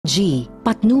G.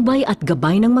 Patnubay at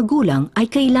gabay ng magulang ay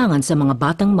kailangan sa mga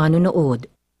batang manonood.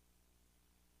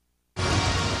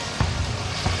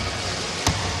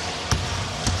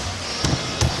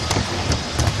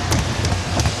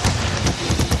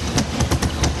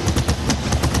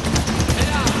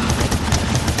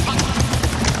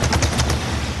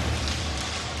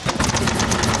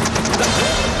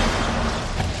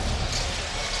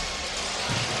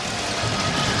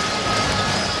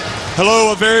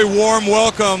 Hello, a very warm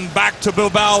welcome back to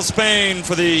Bilbao, Spain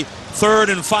for the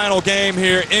third and final game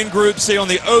here in Group C on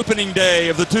the opening day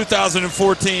of the 2014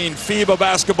 FIBA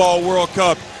Basketball World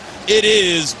Cup. It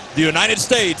is the United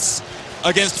States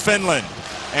against Finland.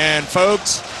 And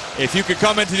folks, if you could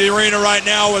come into the arena right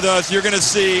now with us, you're going to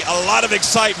see a lot of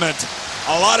excitement,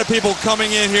 a lot of people coming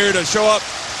in here to show up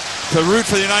to root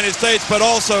for the United States, but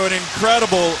also an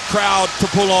incredible crowd to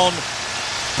pull on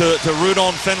to root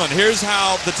on Finland. Here's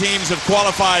how the teams have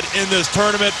qualified in this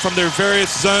tournament from their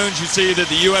various zones. You see that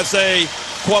the USA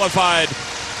qualified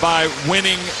by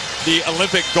winning the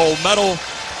Olympic gold medal.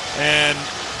 And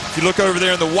if you look over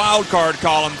there in the wild card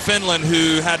column, Finland,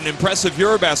 who had an impressive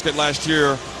Eurobasket last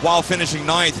year while finishing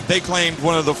ninth, they claimed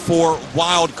one of the 4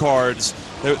 wild cards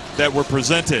that were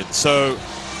presented. So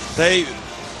they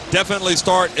definitely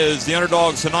start as the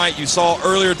underdogs tonight. You saw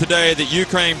earlier today that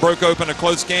Ukraine broke open a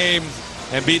close game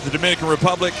and beat the Dominican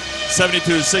Republic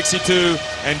 72-62,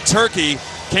 and Turkey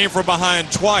came from behind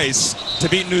twice to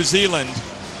beat New Zealand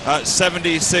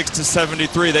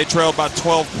 76-73. They trailed by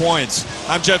 12 points.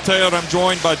 I'm Jeff Taylor. I'm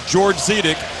joined by George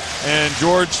Zidek. And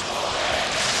George,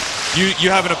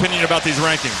 you have an opinion about these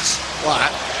rankings. Well,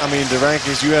 I mean, the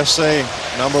rankings, USA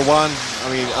 #1, I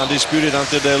mean, undisputed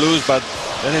until they lose, but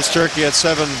then it's Turkey at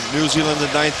 7, New Zealand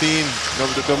at 19,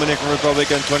 the Dominican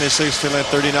Republic at 26, Finland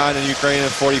 39, and Ukraine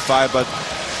at 45. But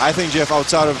I think, Jeff,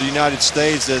 outside of the United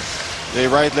States, that they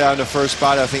rightly are in the first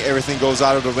spot. I think everything goes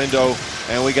out of the window,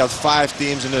 and we got 5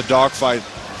 teams in the dogfight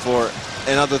for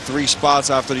another 3 spots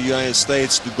after the United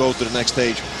States to go to the next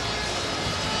stage.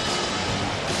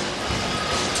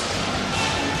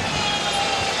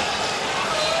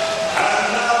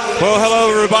 Well, hello,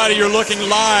 everybody. You're looking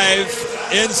live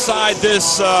inside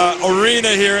this arena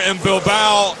here in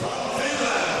Bilbao.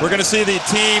 We're going to see the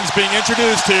teams being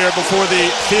introduced here before the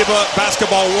FIBA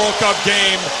Basketball World Cup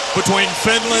game between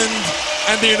Finland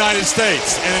and the United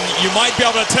States. And you might be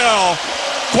able to tell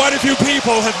quite a few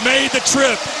people have made the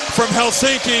trip from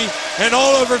Helsinki and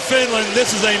all over Finland.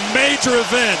 This is a major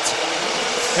event.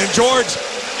 And George,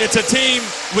 it's a team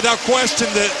without question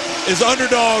that is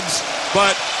underdogs,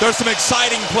 but there's some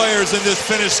exciting players in this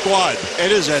Finnish squad.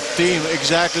 It is a team,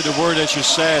 exactly the word that you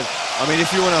said. I mean,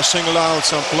 if you want to single out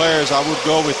some players, I would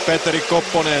go with Petteri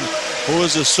Kopponen, who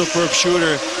is a superb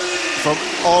shooter from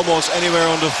almost anywhere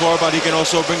on the floor, but he can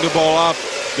also bring the ball up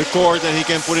the court and he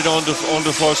can put it on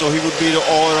the floor, so he would be the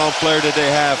all-around player that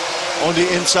they have. On the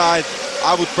inside,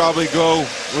 I would probably go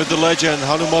with the legend,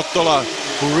 Hannu Mottola,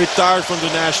 who retired from the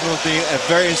national team. A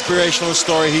very inspirational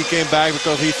story. He came back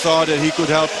because he thought that he could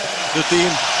help the team,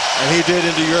 and he did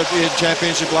in the European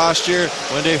Championship last year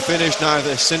when they finished ninth.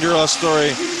 A Cinderella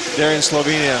story there in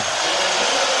Slovenia.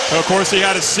 Of course, he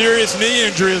had a serious knee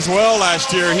injury as well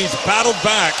last year. He's battled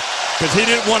back because he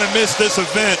didn't want to miss this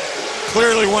event.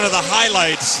 Clearly one of the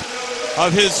highlights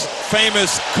of his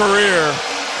famous career,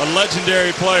 a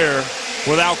legendary player,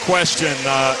 without question.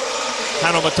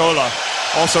 Hannu Mottola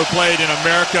also played in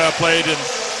America, played in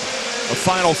a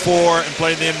Final Four, and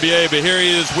played in the NBA. But here he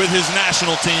is with his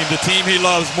national team, the team he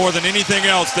loves more than anything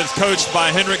else, that's coached by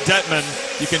Henrik Detman.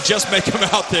 You can just make him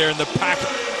out there in the pack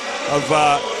of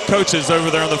coaches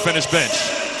over there on the Finnish bench.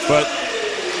 But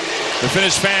the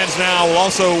Finnish fans now will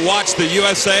also watch the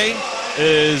USA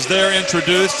as they're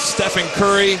introduced. Stephen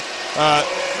Curry,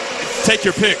 take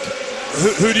your pick.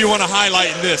 Who do you want to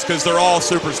highlight in this? Because they're all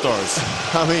superstars.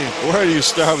 I mean, where do you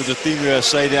start with the Team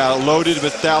USA? They are loaded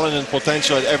with talent and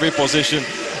potential at every position,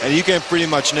 and you can pretty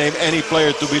much name any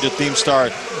player to be the team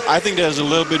star. I think there's a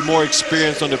little bit more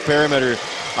experience on the perimeter.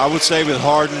 I would say with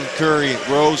Harden, Curry,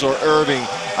 Rose, or Irving.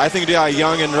 I think they are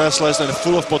young and restless and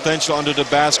full of potential under the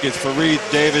basket. Fareed,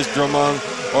 Davis, Drummond,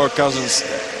 or Cousins.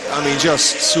 I mean,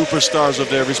 just superstars of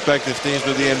their respective teams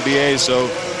with the NBA.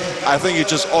 So I think it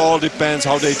just all depends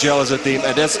how they gel as a team.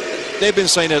 And they've been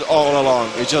saying it all along.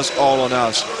 It's just all on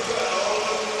us.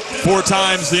 4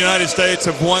 times the United States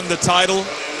have won the title.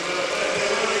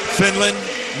 Finland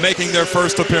making their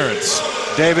first appearance.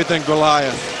 David and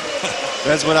Goliath.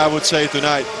 That's what I would say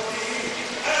tonight.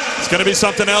 It's going to be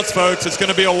something else, folks. It's going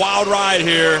to be a wild ride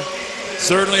here.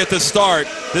 Certainly at the start,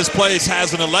 this place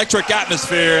has an electric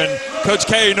atmosphere, and Coach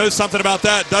K knows something about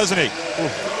that, doesn't he?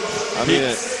 I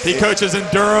mean, he coaches in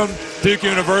Durham. Duke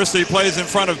University, plays in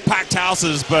front of packed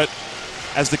houses, but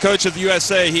as the coach of the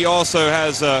USA, he also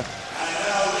has a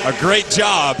great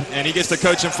job, and he gets to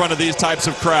coach in front of these types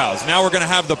of crowds. Now we're going to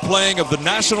have the playing of the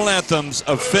national anthems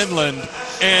of Finland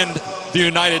and the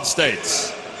United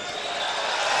States.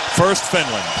 First,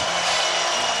 Finland.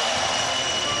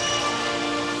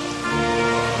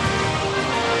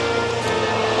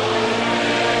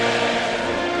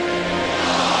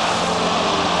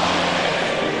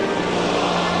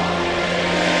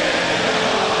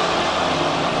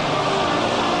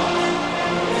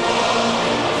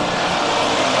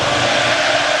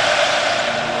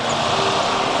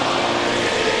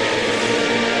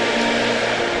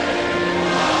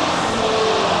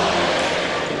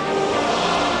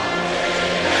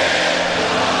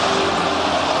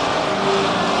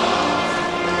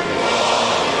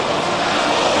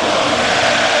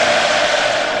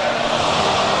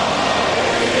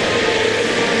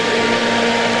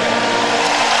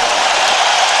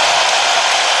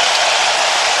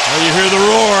 You hear the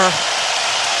roar.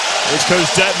 There's Coach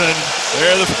Detman.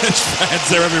 There are the Finnish fans.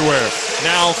 They're everywhere.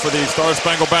 Now for the Star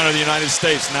Spangled Banner of the United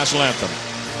States national anthem.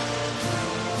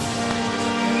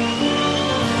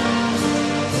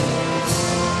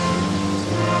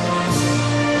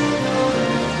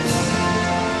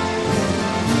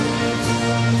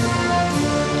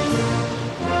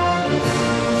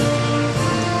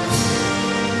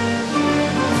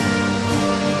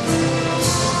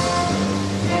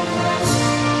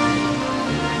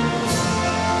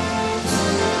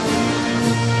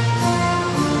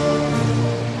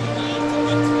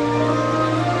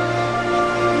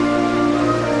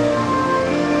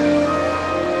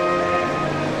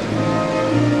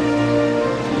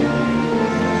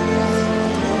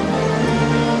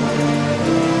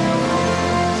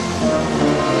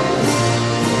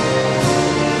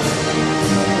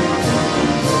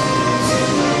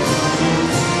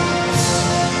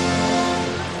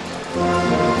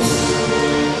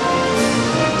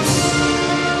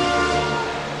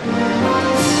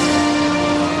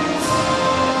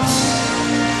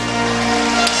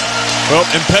 Well,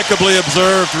 impeccably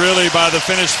observed, really, by the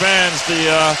Finnish fans.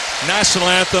 The national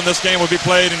anthem, this game will be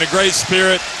played in a great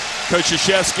spirit. Coach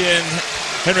Krzyzewski and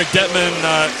Henrik Detman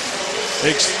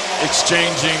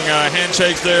exchanging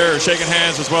handshakes there, or shaking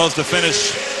hands, as well as the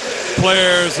Finnish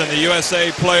players and the USA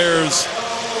players.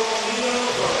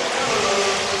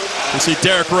 You see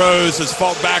Derrick Rose has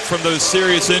fought back from those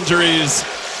serious injuries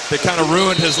that kind of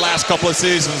ruined his last couple of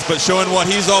seasons, but showing what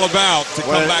he's all about to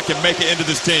come back and make it into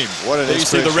this team. There you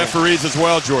see the referees as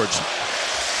well, George.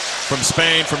 From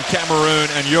Spain, from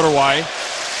Cameroon, and Uruguay.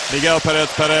 Miguel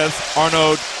Perez Perez,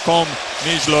 Arnaud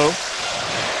Comnijlo,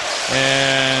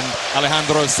 and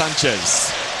Alejandro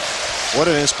Sanchez. What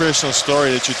an inspirational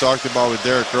story that you talked about with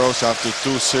Derrick Rose after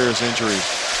 2 serious injuries.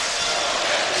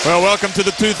 Well, welcome to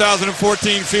the 2014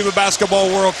 FIBA Basketball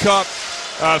World Cup.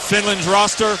 Finland's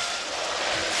roster.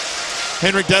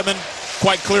 Henrik Detman,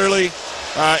 quite clearly,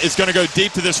 is going to go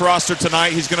deep to this roster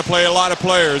tonight. He's going to play a lot of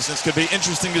players. It's going to be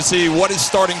interesting to see what his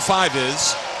starting 5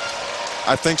 is.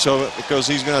 I think so, because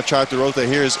he's going to try to rotate.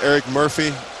 Here is Eric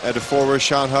Murphy at the forward,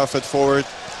 Sean Huff at forward,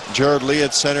 Gerard Lee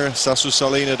at center, Sasu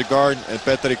Salin at the guard, and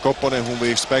Petteri Kopponen, whom we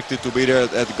expected to be there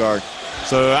at the guard.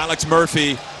 So Alex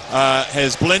Murphy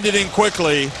has blended in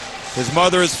quickly. His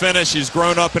mother is Finnish. He's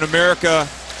grown up in America,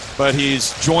 but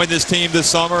he's joined this team this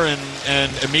summer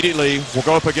and immediately will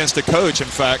go up against a coach, in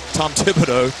fact, Tom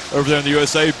Thibodeau, over there on the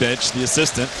USA bench, the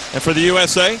assistant. And for the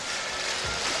USA,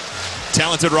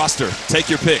 talented roster. Take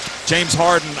your pick. James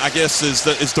Harden, I guess, is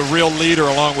the real leader,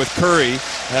 along with Curry.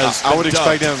 I would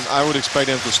expect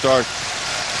them to start.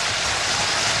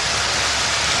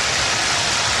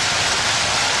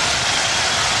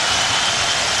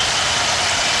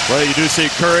 Well, you do see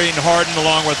Curry and Harden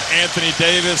along with Anthony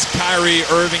Davis, Kyrie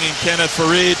Irving, and Kenneth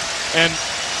Faried. And,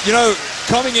 you know,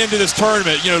 coming into this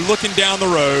tournament, you know, looking down the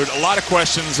road, a lot of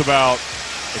questions about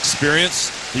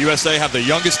experience. The USA have the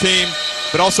youngest team,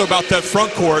 but also about that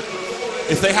front court.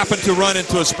 If they happen to run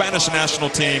into a Spanish national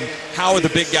team, how are the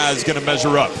big guys going to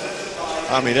measure up?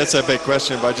 I mean, that's a big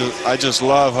question, but I just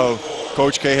love how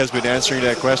Coach K has been answering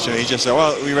that question. He just said,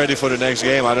 well, we're ready for the next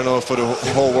game. I don't know, for the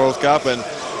whole World Cup. And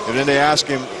then they ask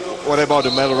him, what about the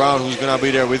medal round? Who's going to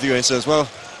be there with you? And he says, well,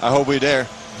 I hope we're there.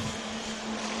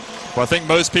 Well, I think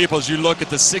most people, as you look at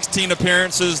the 16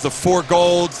 appearances, the 4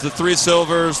 golds, the 3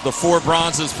 silvers, the 4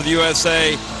 bronzes for the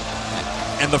USA,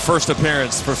 and the first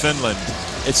appearance for Finland,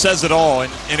 it says it all.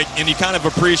 And you kind of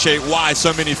appreciate why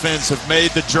so many Finns have made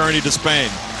the journey to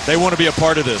Spain. They want to be a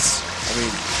part of this. I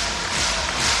mean,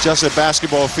 just a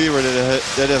basketball fever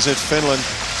that has hit Finland.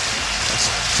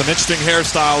 Some interesting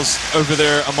hairstyles over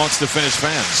there amongst the Finnish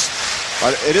fans.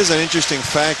 But it is an interesting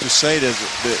fact to say that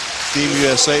the Team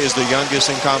USA is the youngest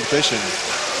in competition.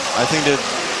 I think that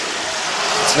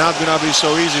it's not going to be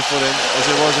so easy for them as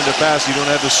it was in the past. You don't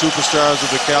have the superstars of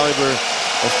the caliber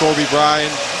of Kobe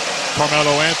Bryant,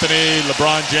 Carmelo Anthony,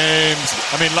 LeBron James.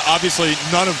 I mean, obviously,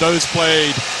 none of those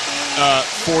played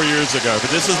 4 years ago. But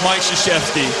this is Mike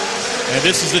Krzyzewski, and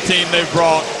this is the team they've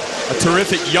brought, a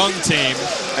terrific young team.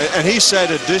 And he said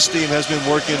that this team has been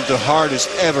working the hardest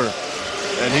ever.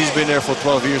 And he's been there for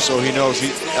 12 years, so he knows.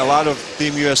 A lot of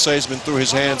Team USA has been through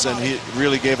his hands, and he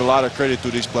really gave a lot of credit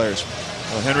to these players.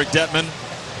 Well, Henrik Detman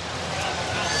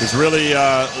has really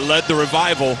led the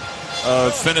revival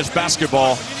of Finnish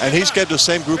basketball. And he's kept the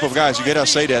same group of guys. You gotta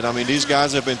say that. I mean, these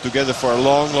guys have been together for a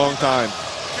long, long time.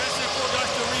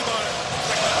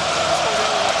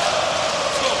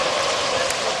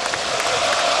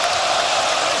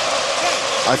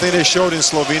 I think they showed in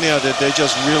Slovenia that they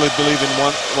just really believe in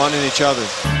one in each other.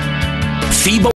 FIBA